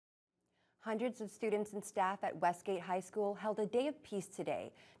Hundreds of students and staff at Westgate High School held a day of peace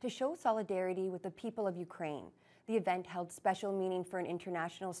today to show solidarity with the people of Ukraine. The event held special meaning for an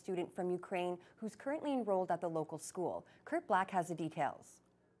international student from Ukraine who's currently enrolled at the local school. Kurt Black has the details.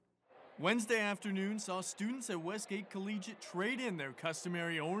 Wednesday afternoon saw students at Westgate Collegiate trade in their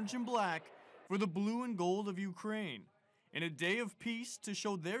customary orange and black for the blue and gold of Ukraine in a day of peace to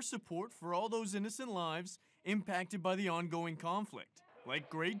show their support for all those innocent lives impacted by the ongoing conflict.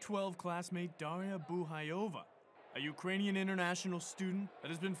 Like grade 12 classmate Daria Buhayova, a Ukrainian international student that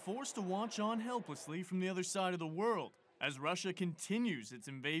has been forced to watch on helplessly from the other side of the world as Russia continues its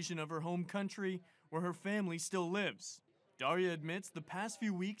invasion of her home country where her family still lives. Daria admits the past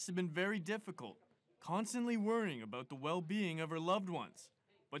few weeks have been very difficult, constantly worrying about the well-being of her loved ones,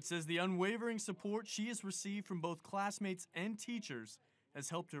 but says the unwavering support she has received from both classmates and teachers has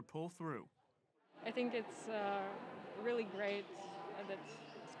helped her pull through. I think it's really great that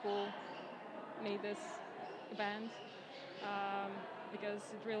school made this event because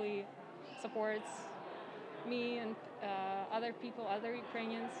it really supports me and other people, other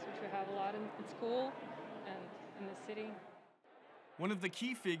Ukrainians, which we have a lot in school and in the city. One of the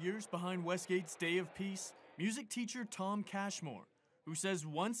key figures behind Westgate's Day of Peace, music teacher Tom Cashmore, who says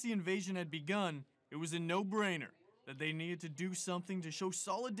once the invasion had begun, it was a no-brainer that they needed to do something to show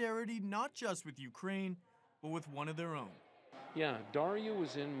solidarity not just with Ukraine, but with one of their own. Yeah, Daria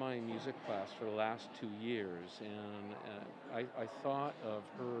was in my music class for the last 2 years, and I thought of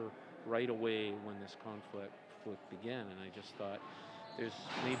her right away when this conflict began, and I just thought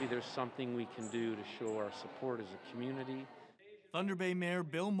maybe there's something we can do to show our support as a community. Thunder Bay Mayor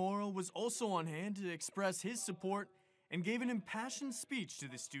Bill Morrow was also on hand to express his support and gave an impassioned speech to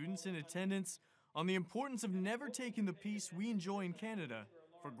the students in attendance on the importance of never taking the peace we enjoy in Canada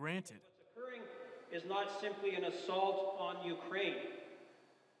for granted. Is not simply an assault on Ukraine,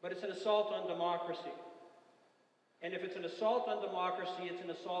 but it's an assault on democracy. And if it's an assault on democracy, it's an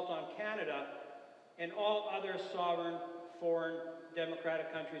assault on Canada and all other sovereign, foreign,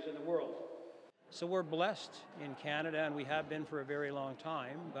 democratic countries in the world. So we're blessed in Canada, and we have been for a very long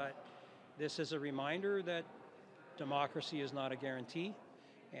time, but this is a reminder that democracy is not a guarantee,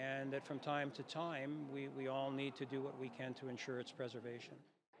 and that from time to time, we all need to do what we can to ensure its preservation.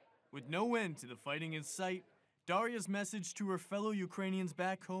 With no end to the fighting in sight, Daria's message to her fellow Ukrainians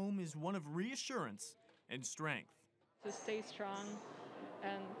back home is one of reassurance and strength. To stay strong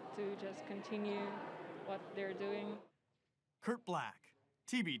and to just continue what they're doing. Kurt Black,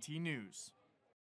 TBT News.